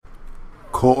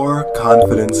Core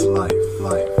Confidence Life.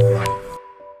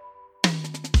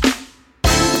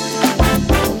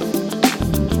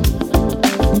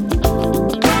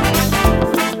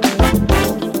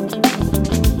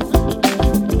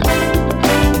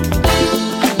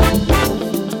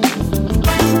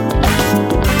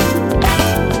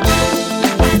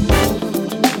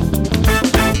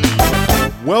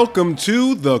 Welcome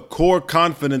to the Core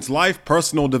Confidence Life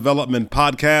Personal Development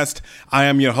Podcast. I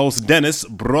am your host, Dennis,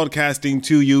 broadcasting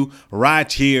to you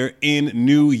right here in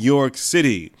New York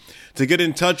City. To get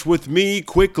in touch with me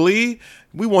quickly,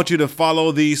 we want you to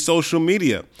follow the social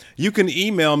media. You can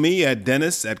email me at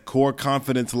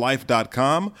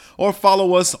dennis@coreconfidencelife.com or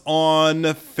follow us on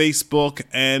Facebook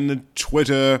and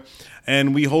Twitter.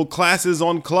 And we hold classes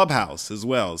on Clubhouse as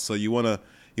well. So you want to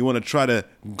try to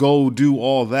go do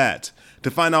all that. To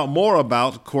find out more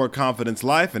about Core Confidence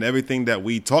Life and everything that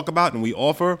we talk about and we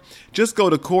offer, just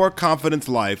go to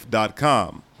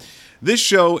coreconfidencelife.com. This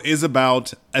show is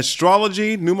about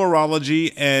astrology,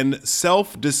 numerology, and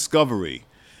self-discovery.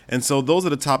 And so those are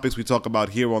the topics we talk about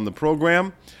here on the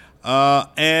program.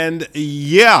 And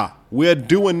we're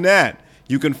doing that.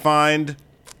 You can find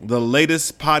the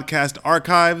latest podcast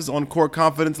archives on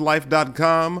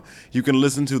coreconfidencelife.com. You can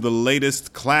listen to the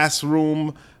latest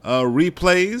classroom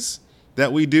replays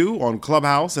that we do on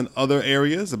Clubhouse and other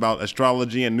areas about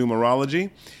astrology and numerology.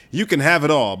 You can have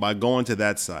it all by going to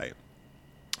that site.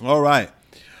 All right.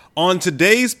 On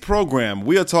today's program,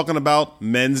 we are talking about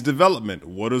men's development.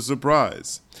 What a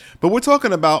surprise. But we're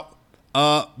talking about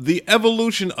the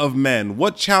evolution of men,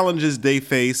 what challenges they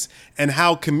face, and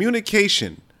how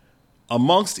communication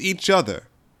amongst each other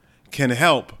can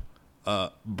help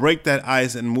break that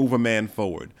ice and move a man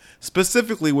forward.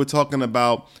 Specifically, we're talking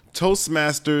about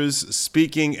Toastmasters,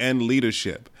 speaking, and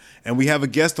leadership. And we have a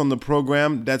guest on the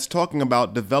program that's talking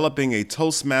about developing a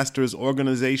Toastmasters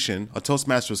organization, a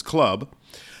Toastmasters club,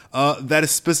 that is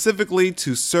specifically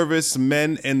to service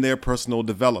men in their personal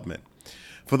development.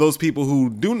 For those people who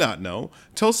do not know,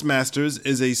 Toastmasters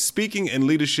is a speaking and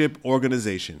leadership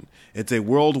organization. It's a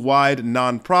worldwide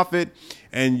nonprofit,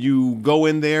 and you go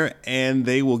in there and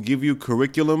they will give you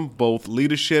curriculum, both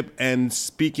leadership and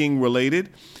speaking related.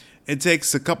 It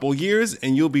takes a couple years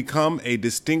and you'll become a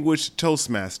distinguished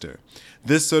Toastmaster.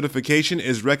 This certification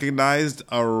is recognized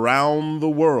around the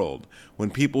world. When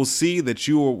people see that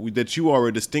you are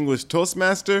a distinguished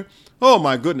Toastmaster, oh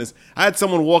my goodness. I had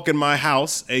someone walk in my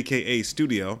house, aka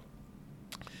studio,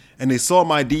 and they saw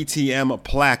my DTM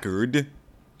placard,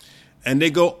 and they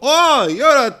go, "Oh,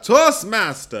 you're a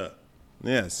Toastmaster."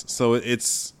 Yes, so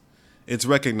it's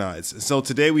recognized. So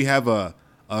today we have a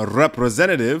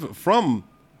representative from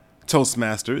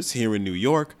Toastmasters here in New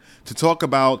York to talk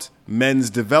about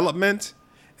men's development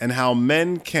and how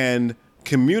men can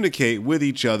communicate with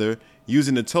each other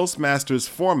using the Toastmasters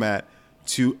format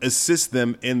to assist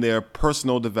them in their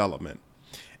personal development.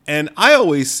 And I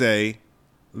always say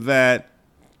that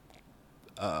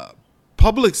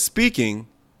public speaking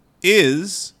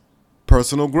is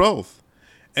personal growth.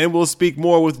 And we'll speak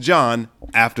more with John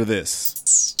after this.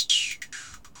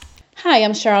 Hi,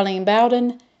 I'm Charlene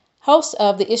Bowden, host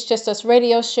of the It's Just Us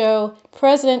radio show,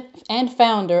 president and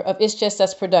founder of It's Just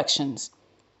Us Productions.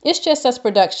 It's Just Us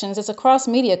Productions is a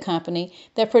cross-media company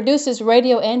that produces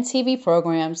radio and TV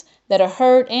programs that are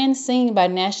heard and seen by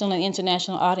national and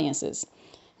international audiences.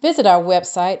 Visit our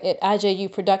website at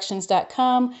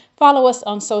ijuproductions.com, follow us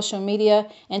on social media,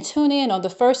 and tune in on the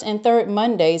first and third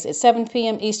Mondays at 7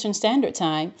 p.m. Eastern Standard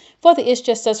Time for the It's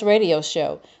Just Us radio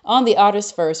show on the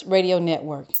Artists First Radio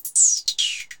Network.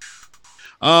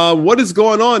 What is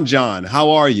going on, John?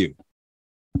 How are you?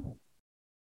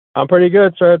 I'm pretty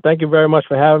good, sir. Thank you very much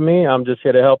for having me. I'm just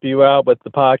here to help you out with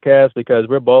the podcast because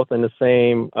we're both in the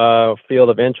same field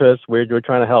of interest. We're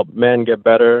trying to help men get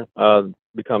better,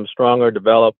 become stronger,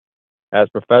 develop as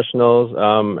professionals,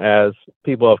 as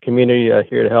people of community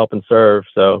here to help and serve.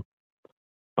 So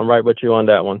I'm right with you on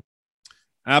that one.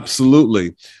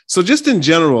 Absolutely. So just in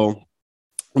general,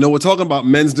 we're talking about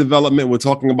men's development. We're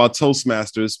talking about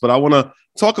Toastmasters, but I want to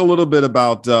talk a little bit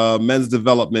about men's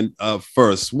development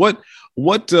first. What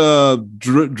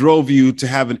drove you to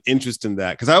have an interest in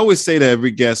that? Because I always say to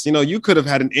every guest, you could have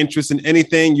had an interest in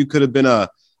anything. You could have been a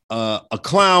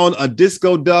clown, a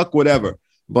disco duck, whatever.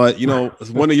 But,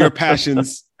 one of your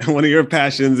passions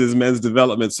is men's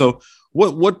development. So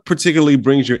what particularly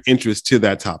brings your interest to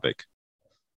that topic?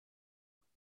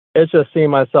 It's just seeing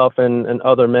myself in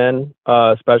other men,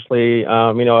 especially,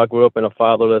 I grew up in a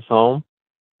fatherless home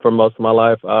for most of my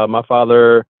life. My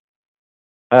father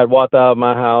had walked out of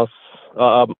my house,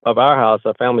 of our house,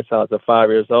 our family's house, at 5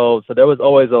 years old. So there was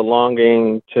always a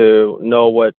longing to know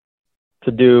what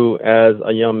to do as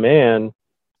a young man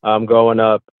growing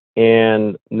up.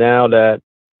 And now that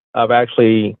I've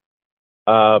actually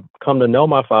come to know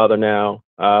my father now,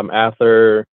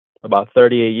 after about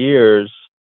 38 years,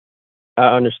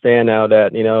 I understand now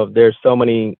that, there's so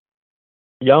many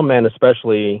young men,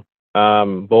 especially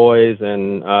boys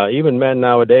and even men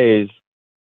nowadays,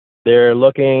 they're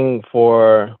looking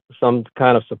for some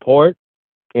kind of support,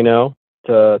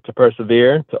 to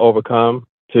persevere, to overcome,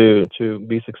 to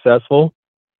be successful.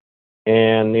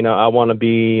 And, I want to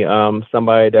be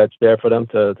somebody that's there for them,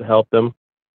 to help them,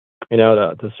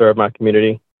 to serve my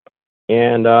community.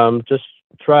 And just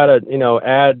try to,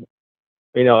 add,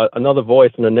 another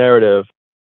voice in the narrative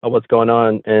of what's going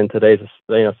on in today's,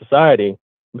 society.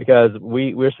 Because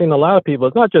we're seeing a lot of people,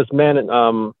 it's not just men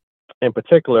in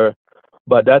particular,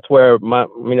 but that's where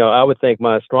I would think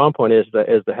my strong point is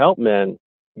to help men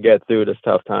get through this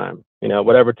tough time,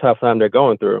 whatever tough time they're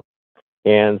going through.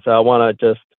 And so I want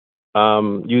to just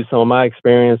use some of my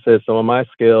experiences, some of my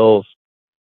skills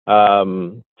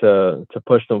to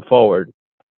push them forward.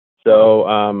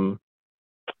 So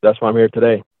that's why I'm here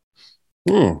today.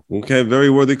 Okay, very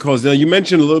worthy cause. Now, you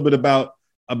mentioned a little bit about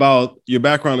your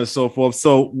background and so forth.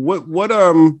 So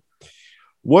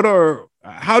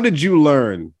how did you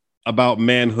learn about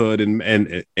manhood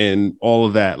and all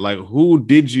of that? Like, who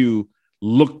did you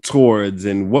look towards,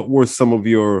 and what were some of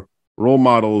your role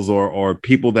models or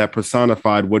people that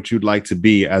personified what you'd like to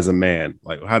be as a man?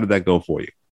 Like, how did that go for you?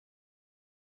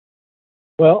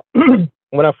 Well,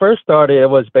 when I first started, it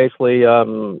was basically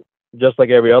just like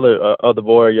every other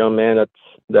boy or young man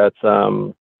that's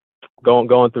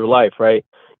going through life, right?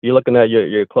 You're looking at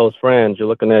your close friends, you're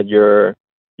looking at your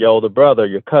older brother,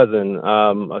 your cousin,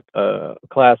 a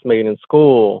classmate in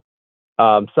school,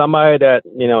 somebody that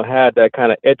had that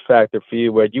kind of it factor for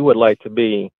you, where you would like to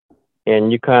be,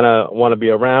 and you kind of want to be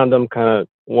around them, kind of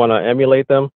want to emulate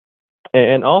them,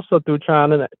 and also through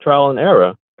trial and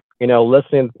error,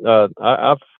 listening.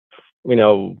 I've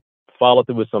followed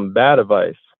through with some bad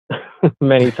advice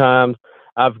many times.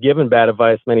 I've given bad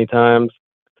advice many times.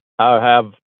 I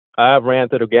have ran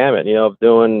through the gamut, of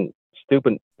doing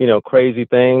stupid, crazy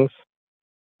things,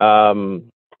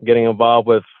 getting involved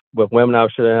with women I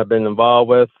shouldn't have been involved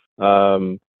with,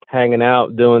 hanging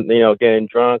out, doing, getting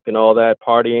drunk and all that,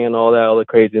 partying and all that other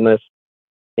craziness.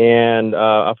 And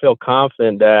I feel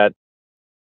confident that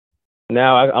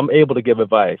now I'm able to give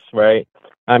advice, right?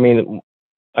 I mean,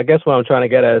 I guess what I'm trying to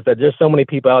get at is that there's so many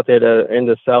people out there that are in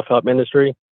the self-help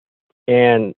industry,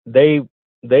 and they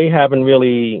haven't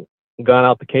really gone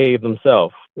out the cave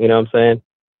themselves. You know what I'm saying?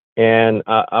 And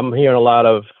I'm hearing a lot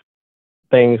of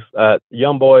things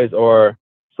young boys are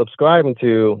subscribing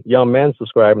to, young men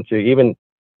subscribing to,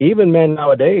 even men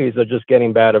nowadays are just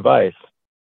getting bad advice,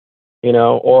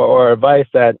 or advice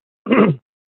that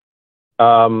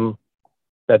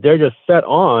that they're just set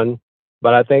on.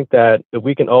 But I think that if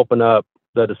we can open up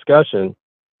the discussion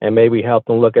and maybe help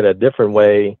them look at a different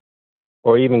way,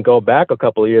 or even go back a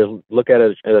couple of years, look at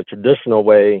it in a traditional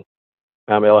way,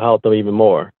 it'll help them even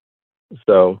more.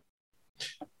 So,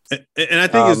 and I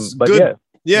think it's good.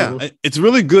 Yeah, mm-hmm. It's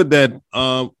really good that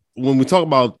when we talk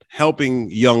about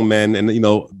helping young men, and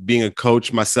being a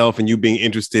coach myself, and you being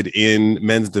interested in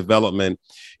men's development,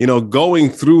 going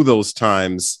through those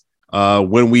times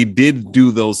when we did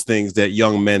do those things that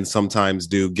young men sometimes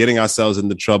do, getting ourselves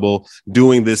into trouble,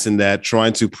 doing this and that,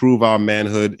 trying to prove our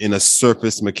manhood in a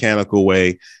surface mechanical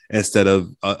way instead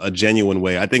of a genuine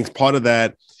way. I think part of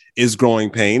that is growing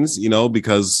pains,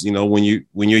 because, when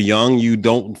you're young, you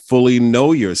don't fully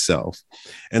know yourself.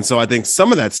 And so I think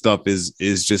some of that stuff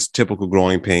is just typical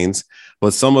growing pains,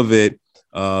 but some of it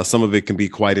can be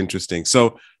quite interesting.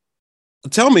 So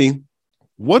tell me,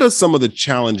 what are some of the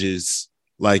challenges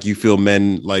like you feel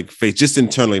men like face just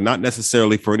internally, not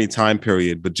necessarily for any time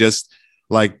period, but just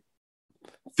like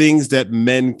things that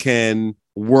men can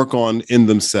work on in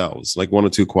themselves, like one or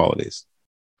two qualities?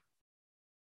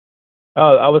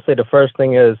 I would say the first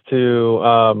thing is to,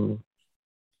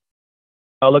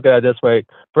 I'll look at it this way.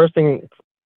 First thing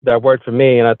that worked for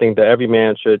me, and I think that every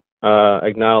man should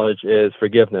acknowledge, is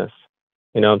forgiveness.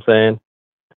 You know what I'm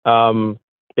saying?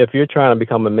 If you're trying to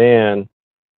become a man,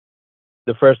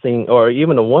 the first thing, or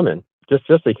even a woman, just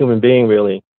a human being,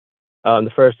 really,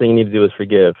 the first thing you need to do is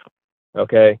forgive.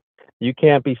 Okay? You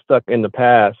can't be stuck in the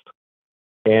past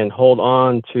and hold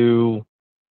on to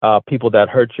people that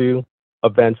hurt you,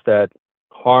 events that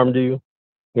harmed you,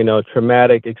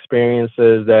 traumatic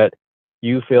experiences that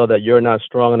you feel that you're not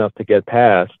strong enough to get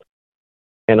past.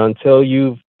 And until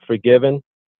you've forgiven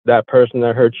that person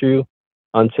that hurt you,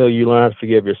 until you learn how to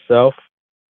forgive yourself,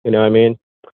 you know what I mean?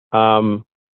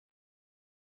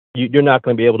 you're not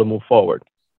going to be able to move forward.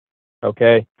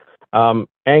 Okay.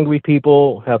 Angry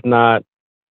people have not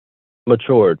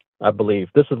matured, I believe.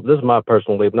 This is my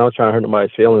personal belief. Not trying to hurt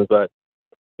anybody's feelings, but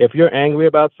if you're angry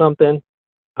about something,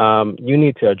 you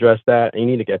need to address that, and you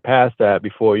need to get past that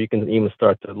before you can even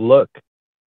start to look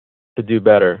to do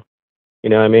better. You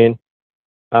know what I mean?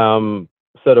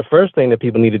 So the first thing that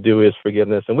people need to do is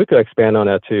forgiveness, and we could expand on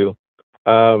that too.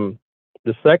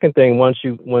 The second thing, once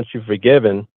you've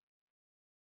forgiven,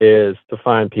 is to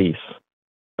find peace.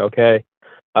 Okay,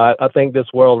 I think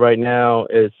this world right now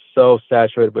is so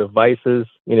saturated with vices.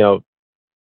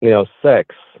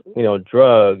 Sex,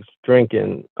 drugs,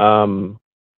 drinking,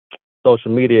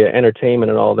 social media, entertainment,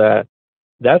 and all that.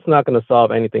 That's not going to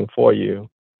solve anything for you.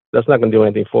 That's not going to do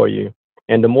anything for you.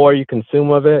 And the more you consume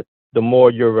of it, the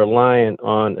more you're reliant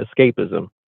on escapism.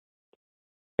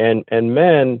 And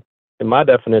men, in my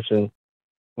definition,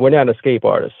 we're not escape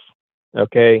artists.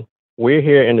 Okay, we're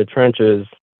here in the trenches,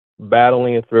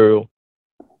 battling it through,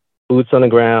 boots on the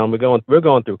ground. We're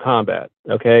going through combat.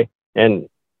 Okay, and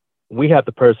we have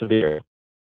to persevere,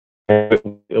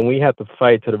 and we have to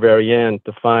fight to the very end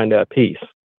to find that peace.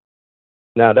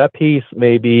 Now, that peace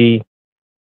may be,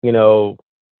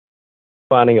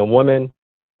 finding a woman,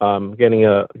 getting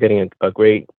a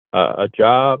great a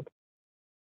job,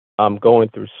 going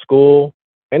through school,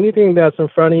 anything that's in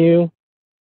front of you.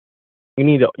 You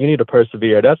need to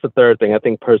persevere. That's the third thing. I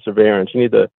think perseverance. You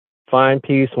need to find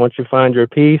peace. Once you find your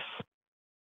peace,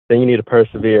 then you need to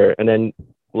persevere. And then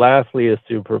lastly is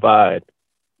to provide.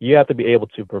 You have to be able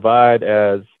to provide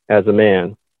as a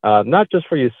man, not just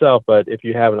for yourself, but if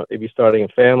you're starting a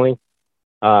family,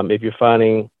 if you're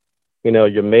finding,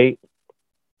 your mate,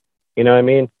 you know what I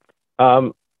mean?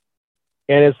 And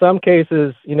in some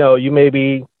cases, you may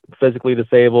be physically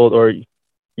disabled, or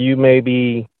you may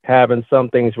be having some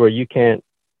things where you can't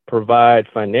provide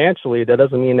financially. That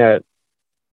doesn't mean that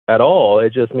at all.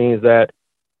 It just means that,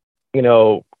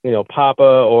 Papa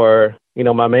or,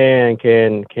 my man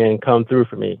can come through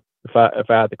for me if I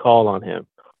have to call on him,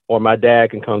 or my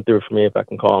dad can come through for me if I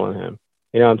can call on him.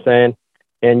 You know what I'm saying?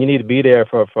 And you need to be there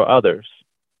for others,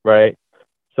 right?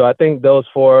 So I think those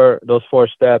four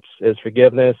steps is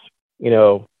forgiveness,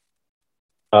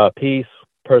 peace,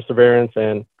 perseverance,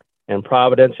 and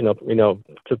providence.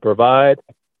 To provide.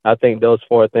 I think those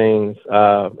four things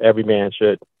every man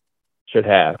should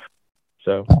have.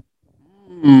 So.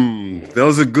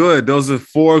 Those are good. Those are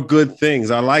four good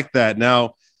things. I like that.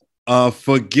 Now,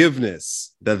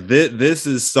 forgiveness. This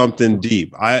is something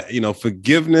deep.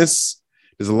 Forgiveness.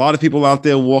 There's a lot of people out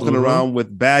there walking around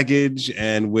with baggage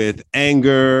and with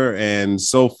anger and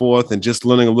so forth, and just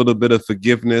learning a little bit of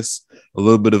forgiveness, a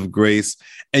little bit of grace.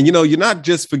 And, you're not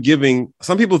just forgiving.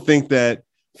 Some people think that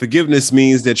forgiveness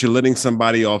means that you're letting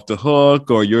somebody off the hook,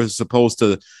 or you're supposed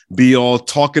to be all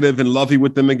talkative and lovey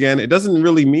with them again. It doesn't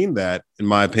really mean that, in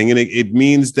my opinion. It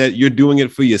means that you're doing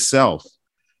it for yourself,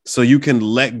 so you can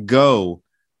let go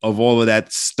of all of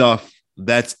that stuff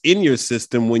that's in your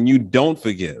system when you don't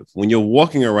forgive, when you're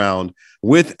walking around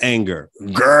with anger.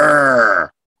 Grr,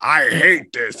 I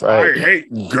hate this. Right. I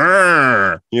hate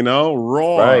grr,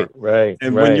 roar. Right.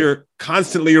 And when you're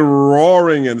constantly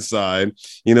roaring inside,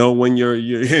 when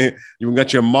you've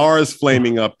got your Mars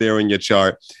flaming up there in your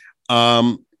chart,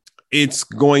 it's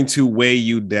going to weigh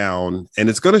you down, and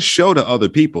it's going to show to other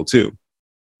people too.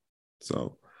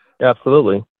 So.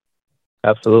 Absolutely.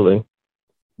 Yes.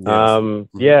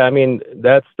 Yeah, I mean,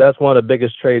 that's one of the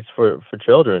biggest traits for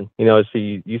children. You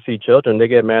see children, they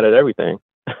get mad at everything.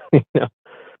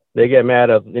 They get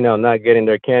mad at, not getting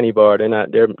their candy bar.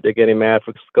 They're getting mad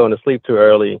for going to sleep too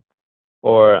early,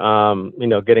 or,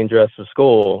 getting dressed for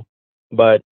school.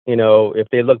 But, if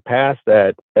they look past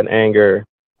that anger,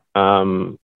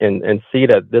 and see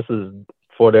that this is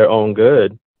for their own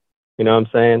good, you know what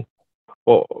I'm saying?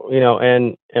 Well,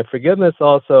 and forgiveness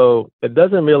also, it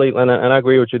doesn't really, and I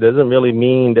agree with you, it doesn't really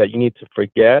mean that you need to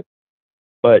forget,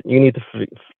 but you need to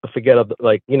forget of,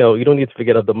 you don't need to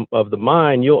forget of the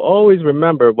mind. You'll always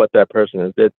remember what that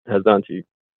person has done to you,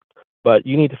 but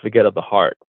you need to forget of the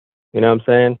heart. You know what I'm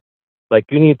saying? Like,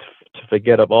 you need to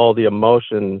forget of all the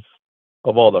emotions,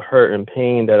 of all the hurt and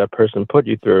pain that a person put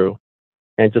you through,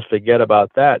 and just forget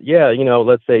about that. Yeah,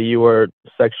 let's say you were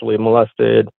sexually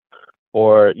molested,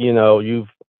 or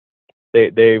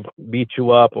they've beat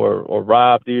you up, or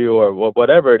robbed you, or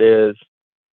whatever it is.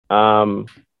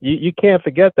 You can't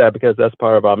forget that, because that's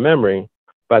part of our memory.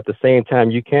 But at the same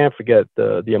time, you can't forget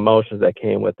the emotions that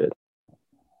came with it.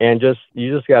 And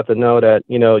you just got to know that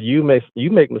you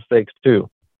make mistakes too.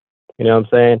 You know what I'm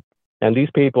saying? And these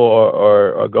people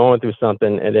are going through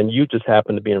something, and then you just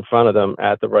happen to be in front of them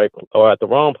at the right or at the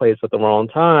wrong place at the wrong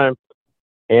time.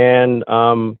 And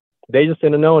they just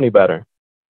didn't know any better.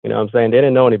 You know what I'm saying? They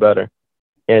didn't know any better.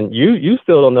 And you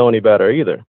still don't know any better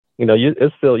either. You know, you're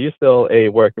still a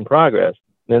work in progress.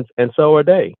 And so are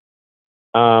they.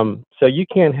 So you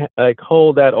can't like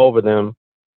hold that over them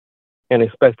and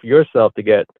expect for yourself to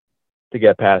get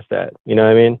past that. You know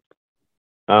what I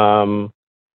mean?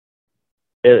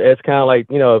 It's kind of like,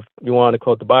 you know, if you want to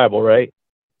quote the Bible, right?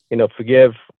 You know,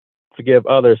 forgive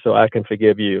others so I can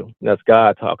forgive you. And that's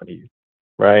God talking to you,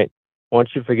 right? Once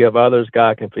you forgive others,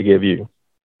 God can forgive you,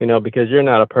 you know, because you're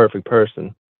not a perfect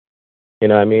person. You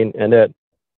know what I mean? And that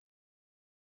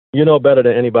you know better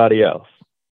than anybody else.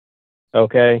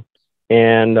 Okay.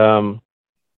 And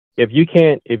it's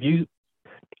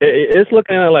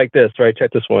looking at it like this, right?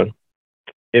 Check this one.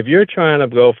 If you're trying to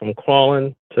go from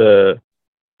crawling to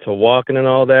walking and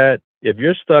all that, if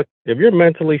you're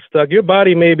mentally stuck, your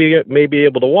body may be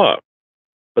able to walk.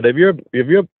 But if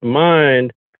your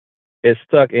mind is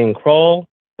stuck in crawl,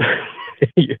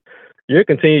 you're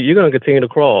going to continue to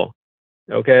crawl.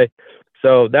 Okay.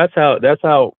 So that's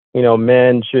how, you know,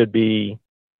 men should be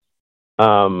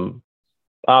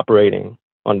operating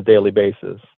on a daily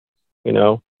basis. You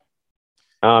know,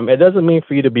 it doesn't mean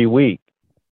for you to be weak.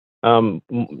 One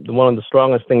of the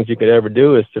strongest things you could ever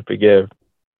do is to forgive.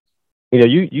 You know,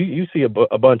 you see a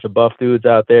bunch of buff dudes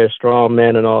out there, strong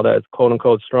men and all that, quote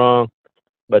unquote strong,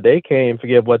 but they can't even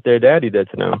forgive what their daddy did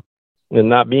to them and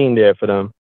not being there for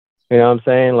them. You know what I'm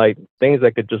saying? Like things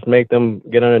that could just make them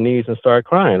get on their knees and start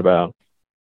crying about.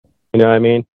 You know what I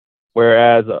mean?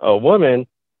 Whereas a woman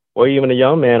or even a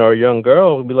young man or a young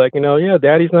girl would be like, you know, yeah,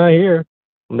 daddy's not here.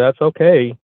 And that's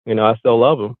okay. You know, I still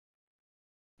love him.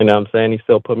 You know what I'm saying? He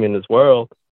still put me in this world.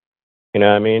 You know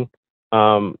what I mean?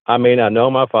 I may not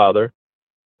know my father,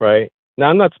 right? Now,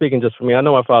 I'm not speaking just for me. I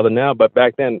know my father now, but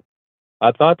back then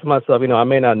I thought to myself, you know, I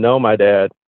may not know my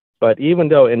dad, but even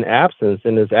though in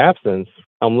his absence,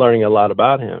 I'm learning a lot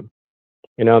about him.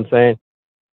 You know what I'm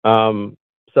saying?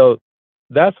 So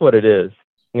that's what it is,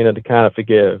 you know, to kind of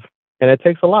forgive. And it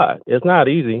takes a lot. It's not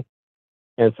easy.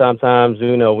 And sometimes,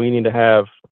 you know, we need to have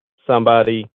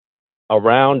somebody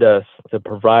around us to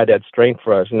provide that strength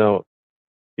for us. You know,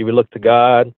 if we look to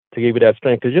God to give you that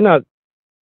strength, because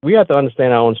we have to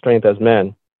understand our own strength as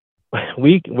men.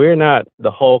 We're not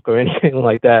the Hulk or anything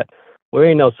like that. We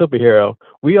ain't no superhero.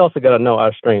 We also got to know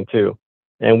our strength too.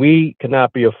 And we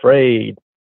cannot be afraid.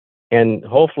 And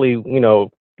hopefully, you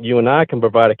know, you and I can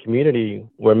provide a community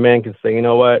where men can say, you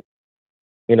know what,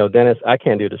 you know, Dennis, I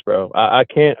can't do this, bro. I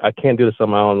can't do this on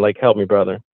my own. Like, help me,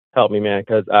 brother. Help me, man,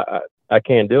 because I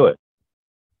can't do it.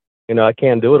 You know, I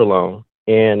can't do it alone.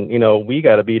 And, you know, we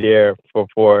got to be there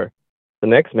for the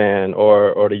next man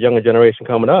or the younger generation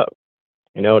coming up.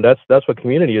 You know, that's what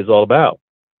community is all about.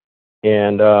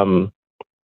 And,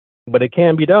 but it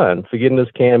can be done. Forgiveness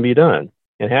can be done.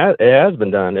 It has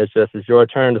been done. It's your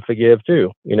turn to forgive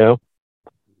too, you know?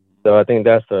 So I think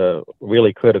that's a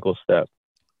really critical step.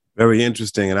 Very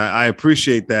interesting. And I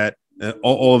appreciate that,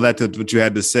 all of that, what you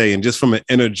had to say. And just from an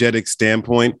energetic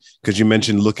standpoint, because you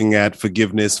mentioned looking at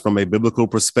forgiveness from a biblical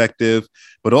perspective,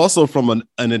 but also from an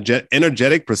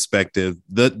energetic perspective,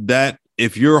 that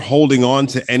if you're holding on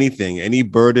to anything, any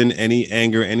burden, any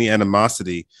anger, any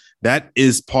animosity, that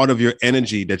is part of your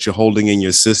energy that you're holding in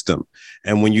your system.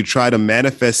 And when you try to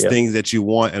manifest things that you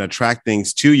want and attract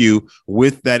things to you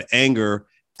with that anger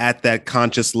at that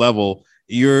conscious level,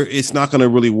 it's not going to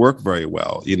really work very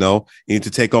well. You know, you need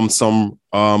to take on some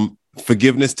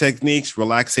forgiveness techniques,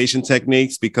 relaxation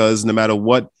techniques, because no matter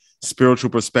what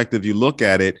spiritual perspective you look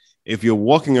at it, if you're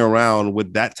walking around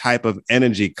with that type of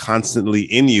energy constantly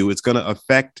in you, it's going to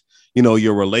affect, you know,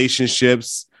 your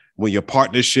relationships, with your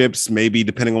partnerships, maybe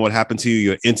depending on what happened to you,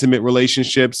 your intimate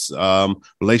relationships,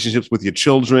 relationships with your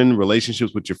children,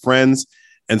 relationships with your friends.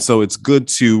 And so it's good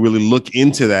to really look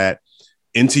into that,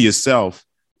 into yourself,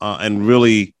 and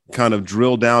really kind of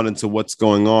drill down into what's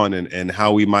going on and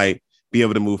how we might be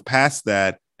able to move past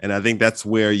that. And I think that's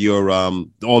where your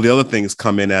all the other things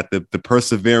come in at the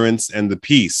perseverance and the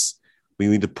peace. We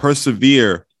need to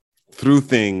persevere through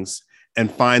things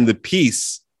and find the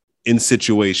peace in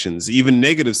situations, even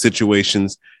negative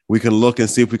situations. We can look and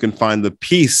see if we can find the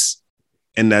peace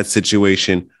in that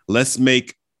situation. Let's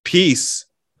make peace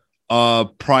a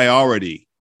priority.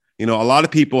 You know, a lot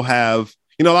of people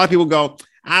go,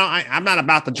 I'm not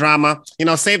about the drama. You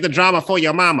know, save the drama for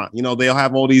your mama. You know, they'll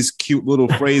have all these cute little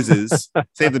phrases.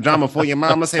 Save the drama for your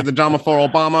mama. Save the drama for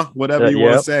Obama. Whatever you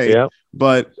want to say. Yep.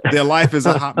 But their life is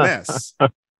a hot mess.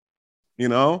 You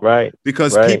know, right?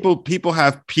 Because people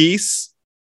have peace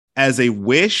as a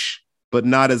wish, but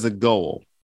not as a goal.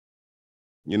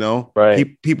 You know,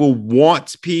 Right. People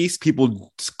want peace.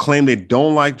 People claim they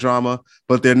don't like drama,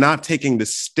 but they're not taking the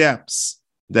steps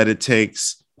that it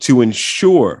takes to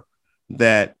ensure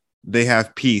that they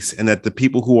have peace and that the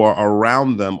people who are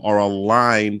around them are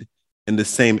aligned in the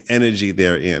same energy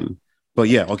they're in. But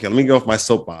yeah, okay, let me go off my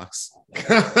soapbox.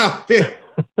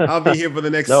 I'll be here for the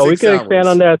next No, we 6 could expand hours.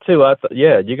 on that too.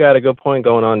 Yeah, you got a good point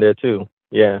going on there too.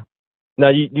 Yeah. Now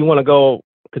you want to go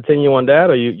continue on that,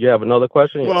 or you have another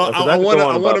question? Well, Because I could want go to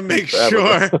on I want to about peace make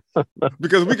forever, sure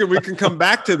because we can come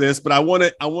back to this, but I want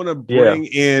to Yeah. bring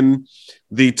in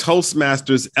the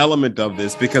Toastmasters element of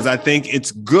this because I think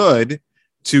it's good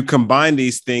to combine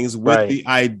these things with Right. the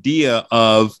idea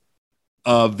of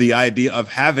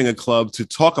having a club to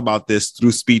talk about this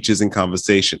through speeches and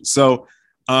conversations. So,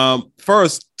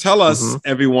 first, tell us,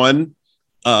 everyone,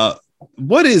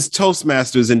 what is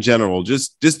Toastmasters in general?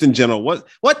 Just in general,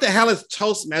 what the hell is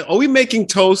Toastmasters? Are we making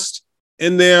toast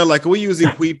in there? Like, are we using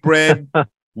wheat bread,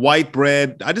 white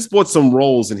bread? I just bought some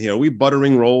rolls in here. Are we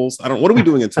buttering rolls? What are we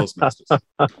doing in Toastmasters?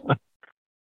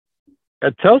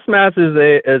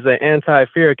 Toastmasters is an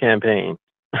anti-fear campaign.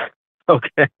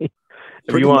 Okay.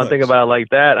 If you want to think about it like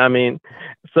that, I mean,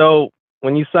 so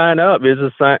when you sign up,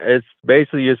 it's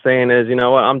basically you're saying is, you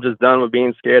know what, I'm just done with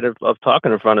being scared of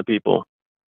talking in front of people.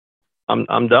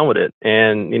 I'm done with it.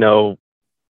 And, you know,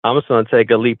 I'm just going to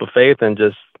take a leap of faith and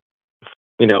just,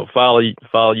 you know, follow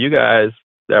you guys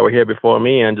that were here before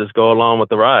me and just go along with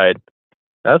the ride.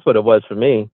 That's what it was for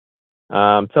me.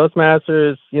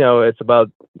 Toastmasters, you know, it's about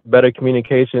better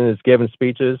communication. It's giving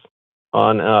speeches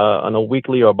on a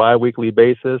weekly or bi-weekly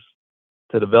basis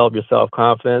to develop your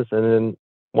self-confidence. And then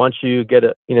once you get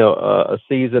a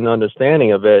seasoned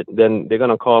understanding of it, then they're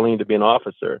going to call you to be an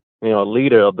officer, you know, a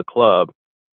leader of the club.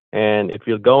 And if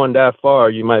you're going that far,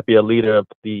 you might be a leader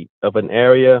of an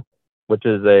area, which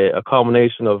is a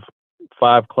culmination of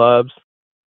 5 clubs,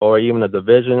 or even a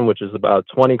division, which is about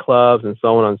 20 clubs, and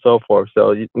so on and so forth.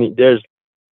 So there's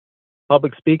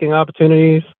public speaking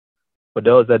opportunities for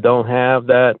those that don't have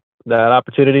that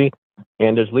opportunity,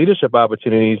 and there's leadership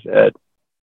opportunities that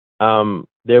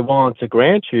they're willing to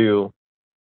grant you,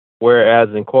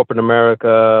 whereas in corporate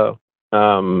America,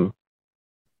 in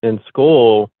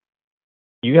school,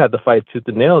 you have to fight tooth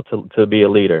and nail to be a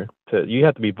leader. You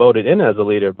have to be voted in as a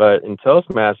leader. But in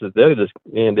Toastmasters,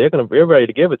 they're ready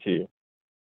to give it to you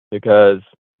because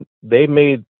they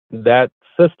made that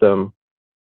system,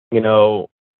 you know,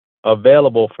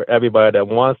 available for everybody that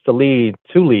wants to lead,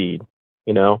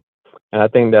 you know. And I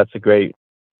think that's a great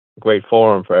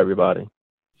forum for everybody.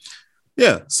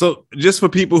 Yeah. So just for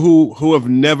people who have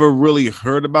never really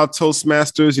heard about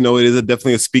Toastmasters, you know, it is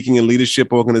definitely a speaking and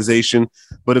leadership organization.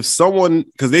 But if someone,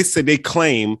 because they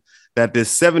claim that there's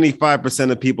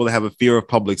 75% of people that have a fear of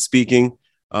public speaking.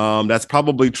 That's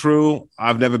probably true.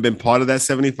 I've never been part of that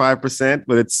 75%,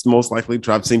 but it's most likely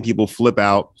true. I've seen people flip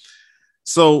out.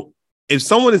 So if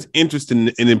someone is interested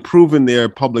in improving their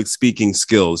public speaking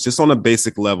skills, just on a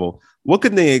basic level, what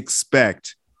can they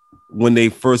expect when they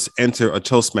first enter a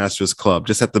Toastmasters club,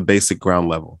 just at the basic ground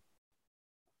level?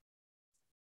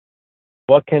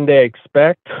 What can they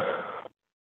expect?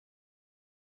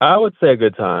 I would say a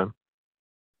good time.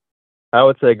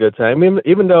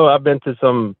 Even though I've been to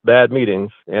some bad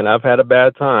meetings and I've had a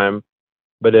bad time,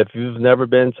 but if you've never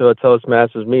been to a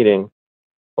Toastmasters meeting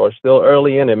or still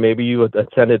early in it, maybe you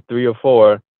attended 3 or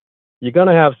 4, you're going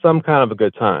to have some kind of a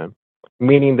good time,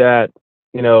 meaning that,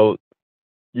 you know,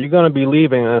 you're going to be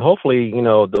leaving and hopefully, you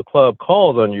know, the club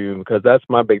calls on you, because that's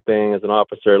my big thing as an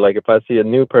officer. Like if I see a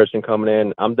new person coming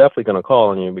in, I'm definitely going to call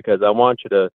on you because I want you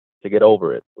to get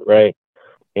over it. Right.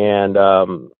 And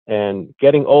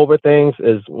getting over things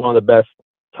is one of the best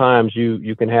times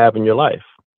you can have in your life.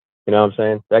 You know what I'm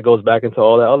saying? That goes back into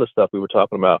all that other stuff we were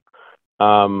talking about.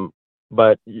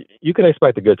 But you can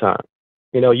expect a good time.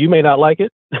 You know, you may not like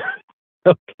it.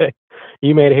 Okay.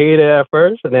 You may hate it at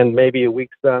first, and then maybe a week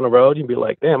down the road, you'd be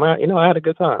like, damn, I had a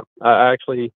good time. I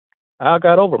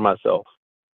got over myself,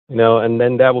 you know, and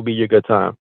then that will be your good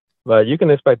time. But you can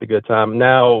expect a good time.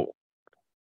 Now,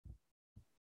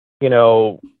 you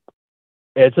know,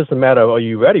 it's just a matter of, are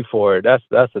you ready for it? That's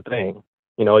the thing.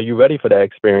 You know, are you ready for that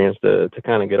experience to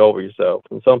kind of get over yourself?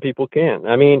 And some people can.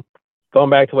 I mean,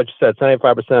 going back to what you said,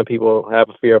 75% of people have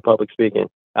a fear of public speaking.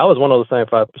 I was one of those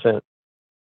 75%.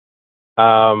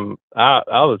 I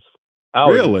was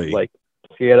Really? like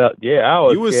scared up. Yeah, I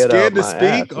was. You were scared to my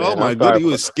speak? ass, Oh man. my goodness, you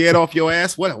were scared off your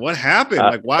ass. What happened?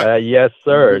 Like why? Yes,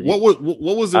 sir. What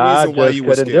was the I reason why just you were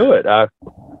couldn't scared? do it.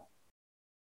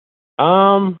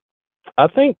 I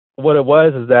think what it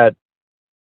was is that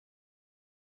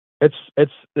it's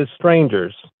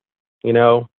strangers, you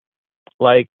know,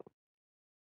 like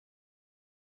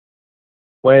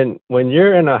when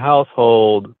you're in a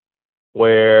household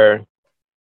where,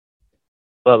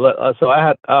 so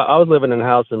I was living in a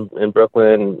house in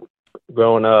Brooklyn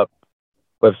growing up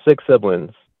with 6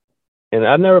 siblings, and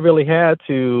I never really had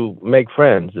to make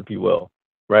friends, if you will,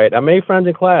 right? I made friends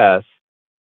in class,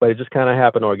 but it just kind of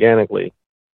happened organically.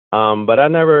 But I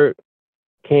never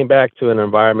came back to an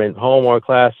environment, home or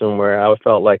classroom, where I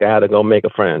felt like I had to go make a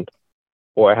friend,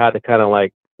 or I had to kind of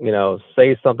like,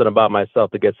 say something about myself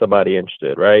to get somebody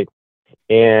interested, right?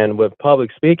 And with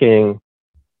public speaking,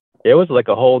 it was like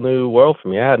a whole new world for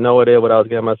me. I had no idea what I was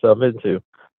getting myself into.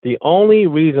 The only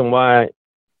reason why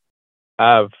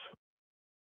I've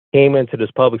came into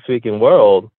this public speaking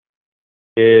world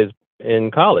is in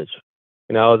college.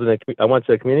 I went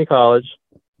to a community college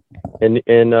in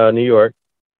New York,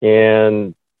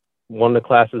 and one of the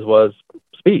classes was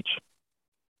speech.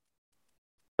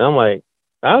 And I'm like,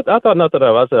 I thought nothing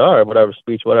of it. I said, all right, whatever,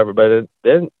 speech, whatever. But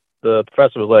then the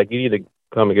professor was like, you need to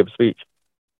come and give a speech.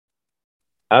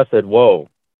 I said, whoa.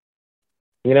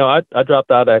 I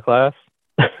dropped out of that class.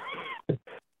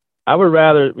 I would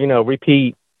rather,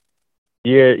 repeat a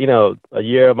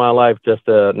year of my life just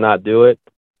to not do it.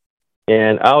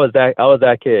 And I was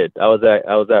that kid. I was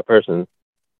that person.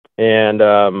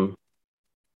 And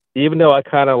even though I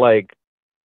kind of like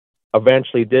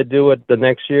eventually did do it the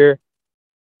next year,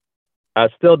 I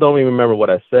still don't even remember what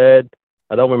I said.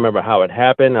 I don't remember how it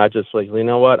happened. I just like, you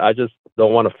know what? I just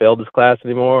don't want to fail this class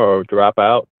anymore or drop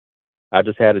out. I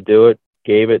just had to do it,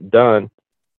 gave it, done.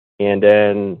 And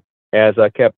then as I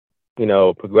kept,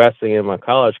 progressing in my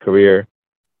college career,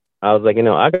 I was like, I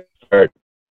got to start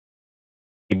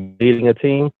leading a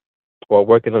team or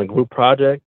working on a group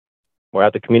project where I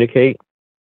have to communicate.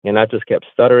 And I just kept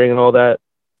stuttering and all that.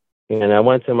 And I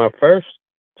went to my first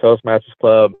Toastmasters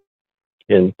Club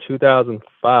in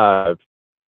 2005,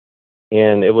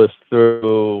 and it was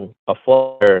through a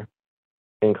flyer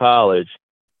in college.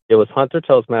 It was Hunter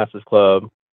Toastmasters Club,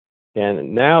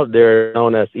 and now they're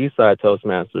known as Eastside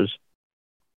Toastmasters.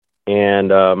 And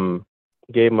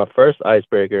gave my first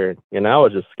icebreaker, and I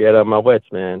was just scared out of my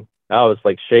wits, man. I was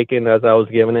like shaking as I was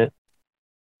giving it,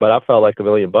 but I felt like $1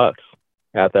 million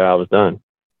after I was done.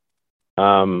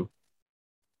 So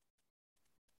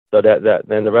that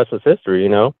then the rest was history,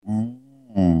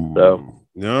 So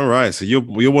all right, so you're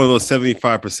one of those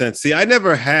 75%. See, I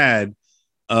never had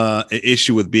an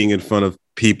issue with being in front of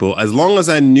people as long as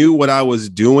I knew what I was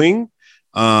doing.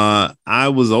 I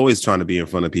was always trying to be in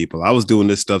front of people. I was doing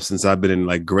this stuff since I've been in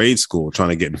like grade school, trying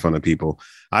to get in front of people.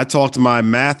 I talked to my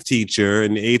math teacher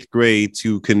in the 8th grade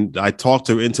I talked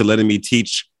her into letting me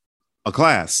teach a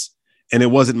class, and it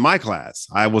wasn't my class.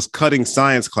 I was cutting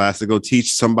science class to go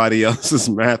teach somebody else's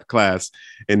math class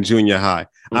in junior high.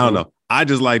 Mm-hmm. I don't know. I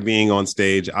just like being on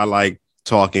stage. I like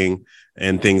talking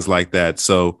and things like that.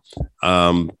 So,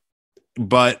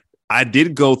 but I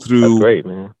did go through. That's great,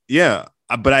 man. Yeah.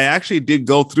 But I actually did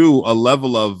go through a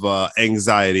level of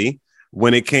anxiety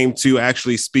when it came to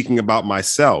actually speaking about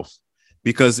myself,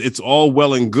 because it's all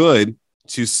well and good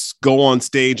to go on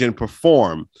stage and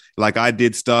perform. Like I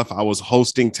did stuff. I was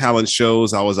hosting talent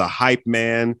shows. I was a hype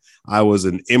man. I was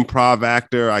an improv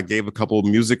actor. I gave a couple of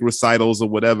music recitals or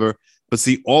whatever. But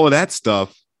see, all of that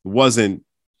stuff wasn't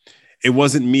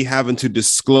me having to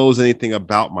disclose anything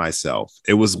about myself.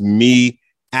 It was me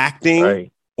acting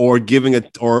right. Or giving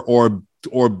it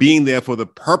or being there for the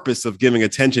purpose of giving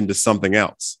attention to something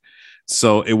else.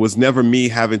 So it was never me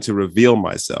having to reveal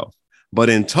myself. But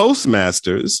in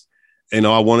Toastmasters,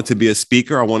 I wanted to be a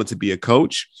speaker. I wanted to be a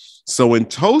coach. So in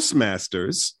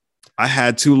Toastmasters, I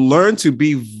had to learn to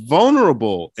be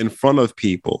vulnerable in front of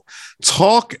people,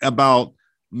 talk about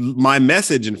my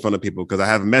message in front of people, because I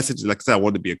have a message. Like I said, I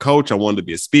wanted to be a coach. I wanted to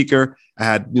be a speaker. I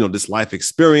had, this life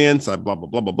experience, blah, blah,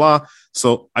 blah, blah, blah.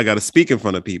 So I got to speak in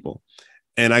front of people.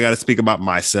 And I got to speak about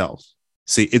myself.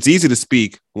 See, it's easy to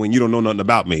speak when you don't know nothing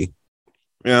about me.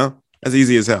 Yeah, that's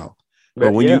easy as hell.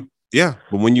 But when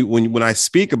when I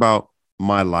speak about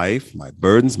my life, my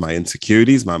burdens, my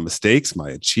insecurities, my mistakes, my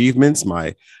achievements,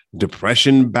 my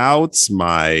depression bouts,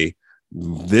 my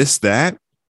this, that,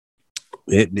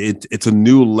 it's a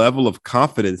new level of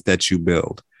confidence that you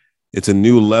build. It's a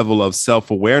new level of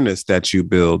self-awareness that you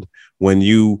build when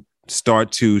you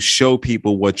start to show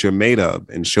people what you're made of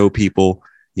and show people,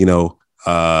 your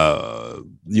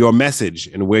message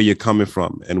and where you're coming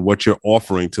from and what you're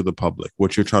offering to the public,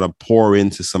 what you're trying to pour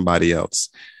into somebody else.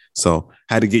 So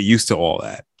I had to get used to all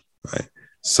that. Right.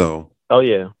 So. Oh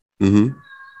yeah. Mm-hmm.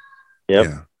 Yep.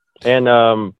 Yeah.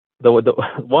 And, the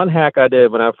one hack I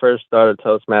did when I first started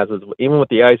Toastmasters, even with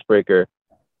the icebreaker,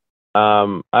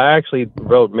 I actually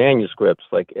wrote manuscripts,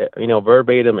 like,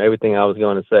 verbatim, everything I was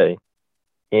going to say.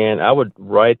 And I would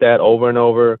write that over and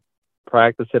over,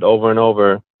 practice it over and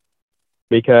over,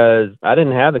 because I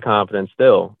didn't have the confidence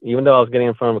still. Even though I was getting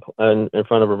in front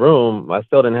of a room, I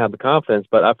still didn't have the confidence.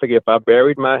 But I figured if I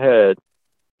buried my head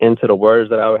into the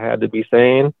words that I had to be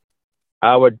saying,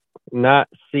 I would not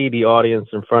see the audience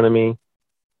in front of me.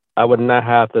 I would not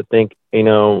have to think,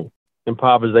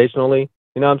 improvisationally.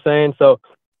 You know what I'm saying? So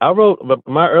I wrote, but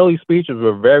my early speeches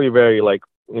were very, very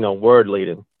word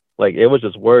laden. Like it was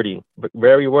just wordy, but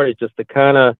very wordy, just to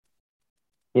kind of,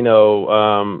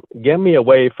 get me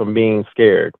away from being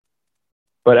scared.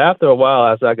 But after a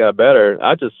while, as I got better,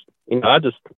 I just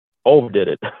overdid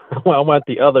it. I went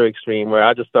the other extreme where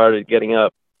I just started getting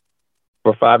up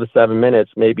for 5 to 7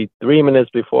 minutes, maybe 3 minutes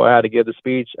before I had to give the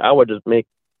speech. I would just make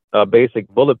basic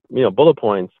bullet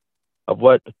points of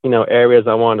what, areas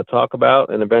I wanted to talk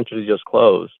about, and eventually just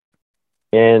close.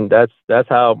 And that's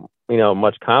how,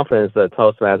 much confidence that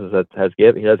Toastmasters has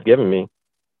given me.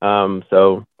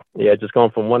 So yeah, just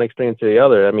going from one extreme to the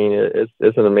other. I mean,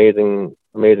 it's an amazing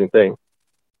thing.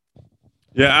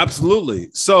 Yeah, absolutely.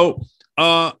 So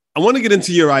I want to get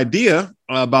into your idea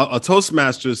about a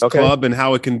Toastmasters club and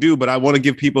how it can do, but I want to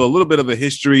give people a little bit of a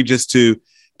history just to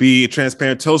be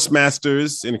transparent.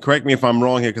 Toastmasters, and correct me if I'm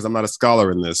wrong here because I'm not a scholar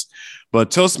in this,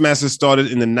 but Toastmasters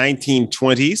started in the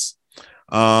 1920s.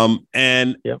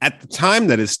 And at the time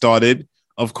that it started,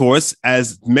 of course,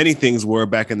 as many things were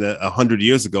back in 100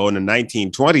 years ago in the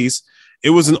 1920s, it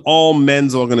was an all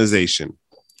men's organization.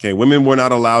 Okay, women were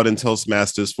not allowed in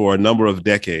Toastmasters for a number of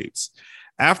decades.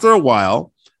 After a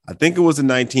while, I think it was the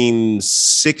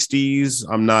 1960s,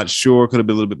 I'm not sure, could have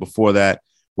been a little bit before that,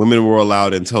 women were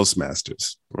allowed in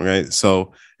Toastmasters. Right.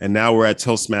 So, and now we're at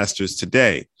Toastmasters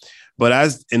today. But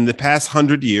as in the past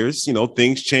 100 years,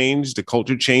 things change, the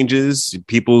culture changes,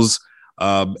 people's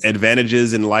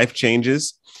advantages in life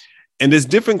changes. And there's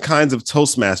different kinds of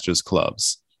Toastmasters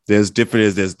clubs. There's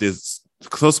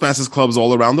Toastmasters clubs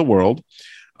all around the world.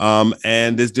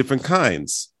 And there's different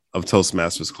kinds of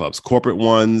Toastmasters clubs, corporate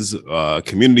ones,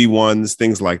 community ones,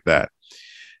 things like that.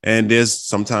 And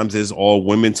sometimes there's all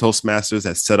women Toastmasters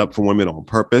that's set up for women on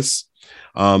purpose,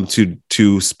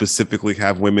 to specifically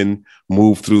have women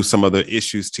move through some of the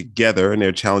issues together and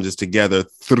their challenges together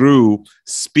through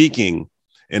speaking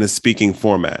in a speaking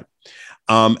format.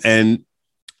 And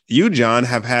you, John,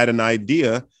 have had an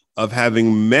idea of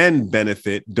having men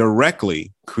benefit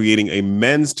directly, creating a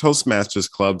men's Toastmasters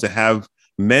club to have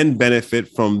men benefit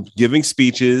from giving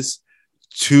speeches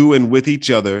to and with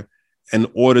each other in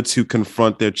order to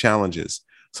confront their challenges.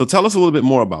 So tell us a little bit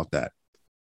more about that.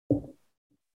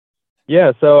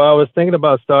 Yeah, so I was thinking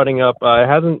about starting up. It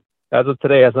hasn't, as of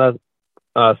today, has not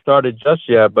started just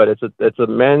yet, but it's a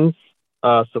men's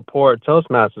support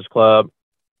Toastmasters club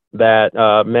that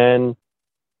men,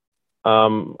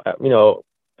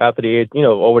 after the age,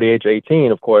 over the age of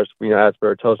 18, of course, as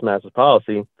per Toastmasters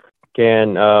policy,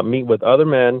 can meet with other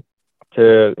men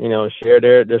to, share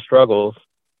their struggles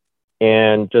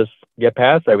and just get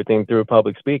past everything through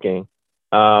public speaking.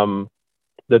 The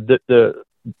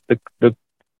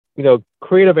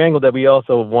creative angle that we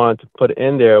also wanted to put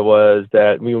in there was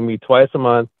that we would meet twice a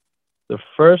month. The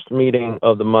first meeting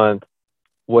of the month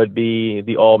would be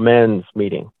the all men's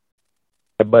meeting,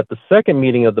 but the second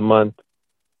meeting of the month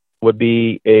would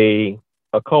be a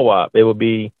co-op. It would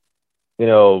be,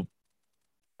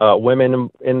 women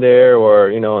in there, or,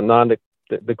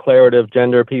 non-declarative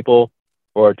gender people,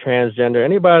 or transgender.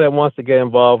 Anybody that wants to get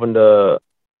involved in the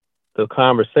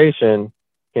conversation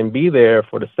can be there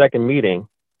for the second meeting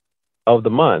of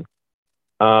the month.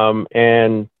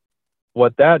 And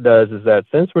what that does is that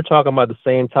since we're talking about the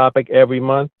same topic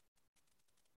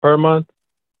per month,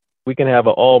 we can have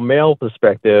an all male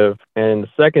perspective. And in the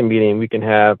second meeting, we can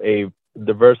have a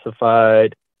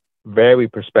diversified,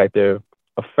 varied perspective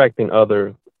affecting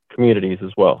other communities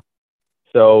as well.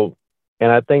 So,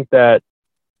 and I think that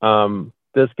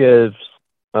this gives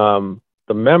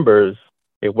the members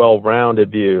a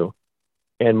well-rounded view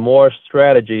and more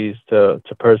strategies to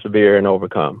persevere and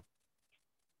overcome.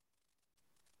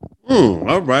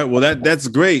 All right. Well, that's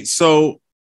great. So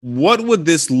what would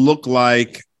this look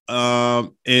like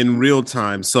in real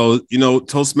time? So,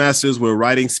 Toastmasters, we're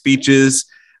writing speeches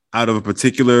out of a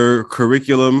particular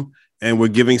curriculum, and we're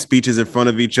giving speeches in front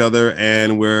of each other,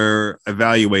 and we're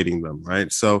evaluating them,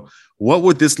 right? So what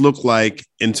would this look like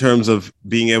in terms of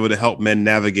being able to help men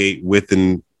navigate with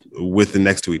and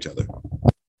next to each other?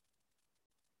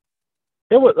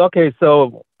 It would, okay,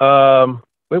 so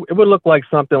it would look like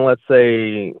something, let's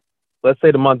say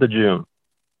the month of June,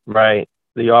 right?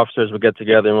 The officers would get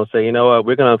together and we'll say, you know what,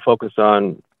 we're going to focus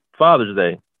on Father's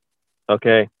Day,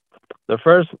 okay? the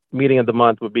first meeting of the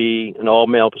month would be an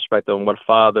all-male perspective on what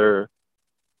Father's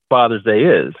Day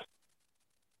is.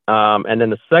 And then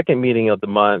the second meeting of the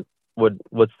month would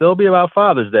still be about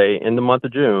Father's Day in the month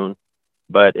of June,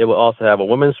 but it will also have a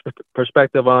woman's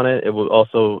perspective on it. It will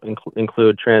also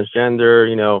include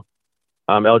transgender,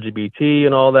 LGBT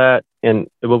and all that. And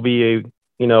it will be a,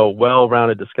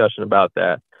 well-rounded discussion about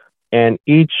that. And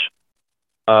each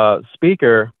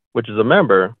speaker, which is a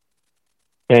member,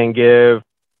 can give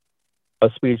a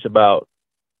speech about,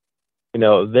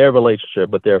 their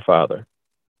relationship with their father,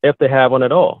 if they have one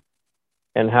at all,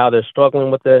 and how they're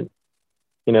struggling with it.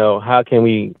 How can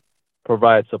we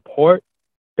provide support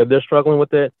if they're struggling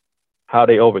with it, how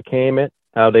they overcame it,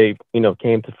 how they,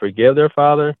 came to forgive their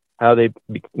father, how they,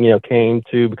 came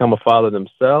to become a father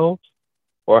themselves,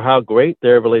 or how great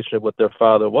their relationship with their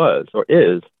father was or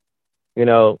is,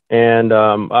 and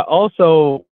I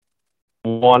also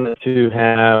wanted to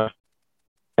have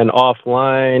an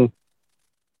offline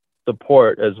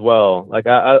support as well. Like,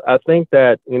 I think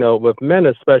that, with men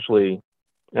especially,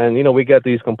 and, we get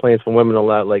these complaints from women a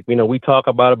lot, like, we talk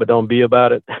about it, but don't be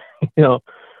about it.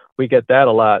 We get that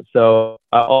a lot. So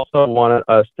I also wanted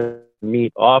us to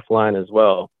meet offline as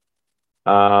well.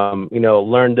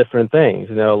 Learn different things,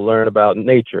 learn about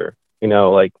nature,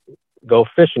 like go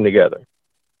fishing together,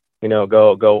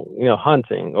 go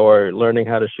hunting, or learning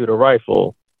how to shoot a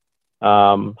rifle,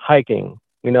 hiking,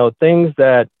 things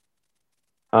that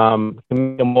can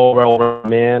make a more well-rounded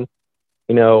man,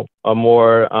 a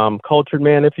more cultured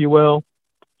man, if you will.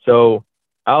 So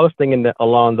I was thinking that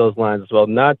along those lines as well,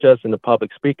 not just in the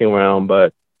public speaking realm,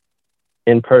 but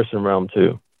in person realm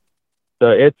too.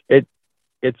 So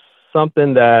it's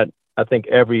something that I think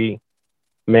every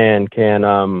man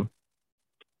can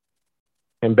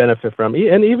benefit from,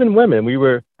 and even women.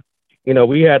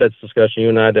 We had a discussion, you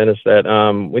and I, Dennis, that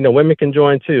women can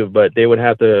join too, but they would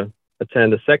have to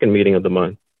attend the second meeting of the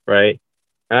month, right?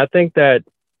 And I think that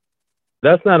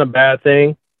that's not a bad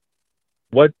thing.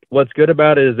 What's good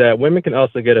about it is that women can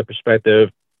also get a perspective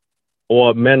on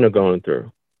what men are going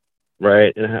through,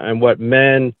 right? And what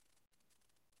men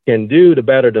can do to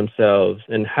better themselves,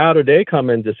 and how do they come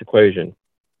in this equation?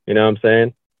 You know what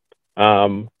I'm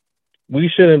saying? We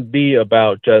shouldn't be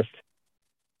about just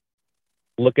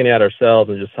looking at ourselves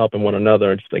and just helping one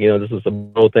another and just like, this is a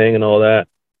bro thing and all that.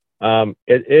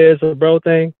 It is a bro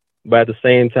thing, but at the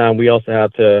same time, we also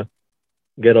have to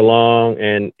get along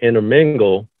and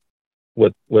intermingle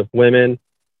with women,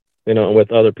 and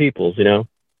with other peoples,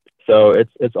 So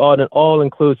it's all an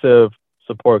all-inclusive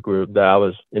support group that I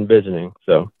was envisioning.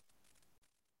 So.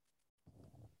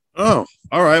 Oh,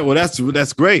 all right. Well, that's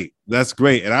great. That's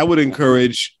great. And I would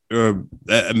encourage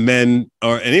men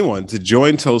or anyone to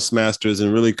join Toastmasters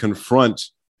and really confront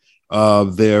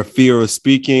their fear of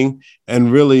speaking,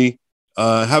 and really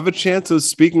have a chance of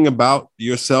speaking about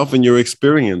yourself and your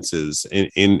experiences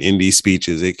in these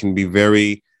speeches. It can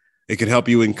help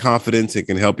you in confidence. It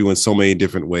can help you in so many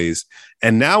different ways.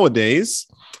 And nowadays,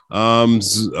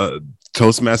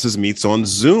 Toastmasters meets on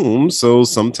Zoom. So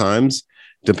sometimes,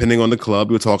 depending on the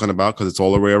club we're talking about, because it's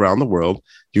all the way around the world,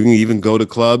 you can even go to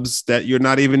clubs that you're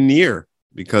not even near,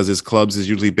 because this clubs is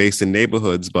usually based in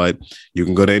neighborhoods, but you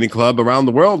can go to any club around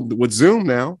the world with Zoom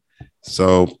now.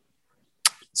 So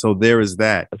there is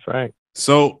that. That's right.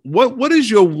 So what is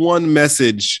your one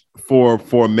message for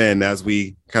men as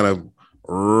we kind of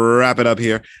wrap it up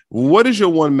here? What is your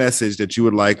one message that you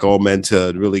would like all men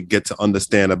to really get to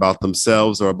understand about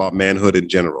themselves or about manhood in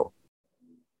general?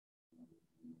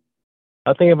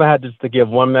 I think if I had just to give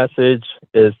one message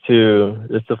is to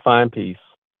find peace,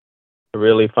 to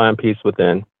really find peace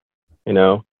within.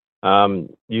 You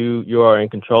are in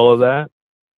control of that,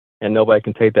 and nobody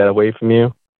can take that away from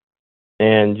you.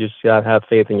 And you just gotta have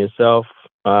faith in yourself,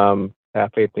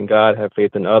 have faith in God, have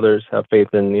faith in others, have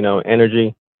faith in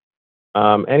energy.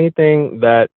 Anything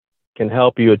that can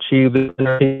help you achieve this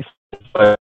inner peace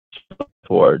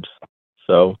towards.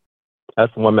 So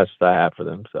that's the one message I have for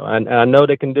them. So and I know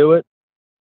they can do it.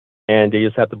 And they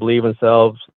just have to believe in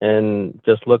themselves and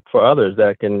just look for others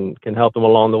that can help them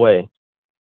along the way.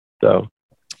 So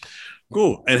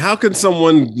cool. And how can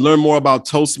someone learn more about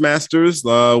Toastmasters?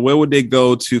 Where would they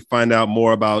go to find out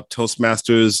more about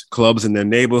Toastmasters clubs in their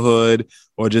neighborhood,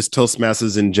 or just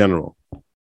Toastmasters in general?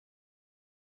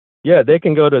 Yeah, they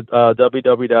can go to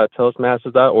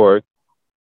www.toastmasters.org,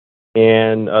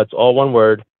 and it's all one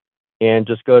word, and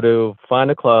just go to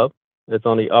find a club. It's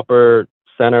on the upper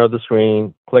center of the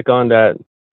screen. Click on that,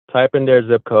 type in their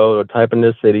zip code or type in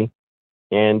their city,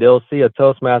 and they'll see a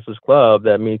Toastmasters club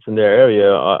that meets in their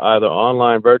area, either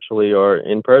online, virtually, or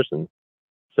in person.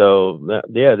 So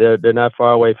yeah, they're not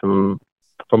far away from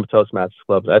from Toastmasters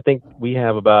clubs. I think we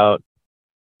have about,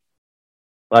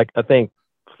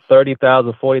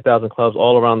 30,000, 40,000 clubs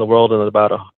all around the world in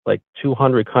about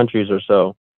 200 countries or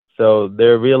so. So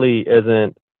there really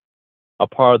isn't a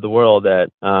part of the world that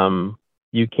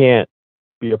you can't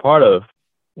be a part of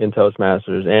in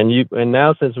Toastmasters. And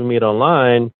now since we meet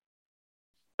online,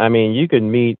 I mean, you can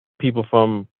meet people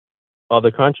from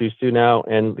other countries too now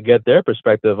and get their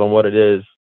perspective on what it is,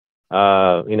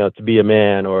 to be a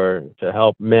man or to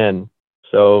help men.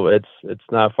 So it's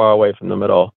not far away from them at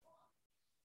all.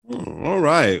 All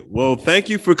right. Well, thank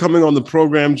you for coming on the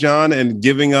program, John, and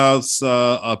giving us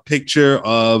a picture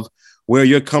of where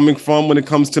you're coming from when it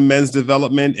comes to men's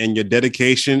development and your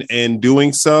dedication in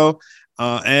doing so.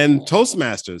 And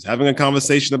Toastmasters, having a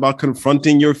conversation about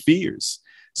confronting your fears.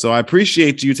 So I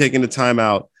appreciate you taking the time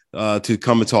out to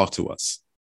come and talk to us.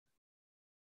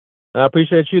 I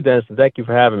appreciate you, Dennis, and thank you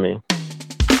for having me.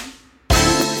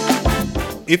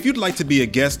 If you'd like to be a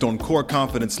guest on Core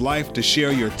Confidence Life to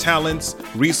share your talents,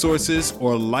 resources,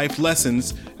 or life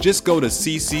lessons, just go to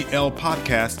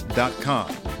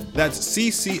cclpodcast.com. That's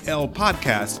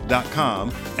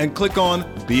cclpodcast.com and click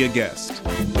on Be a Guest.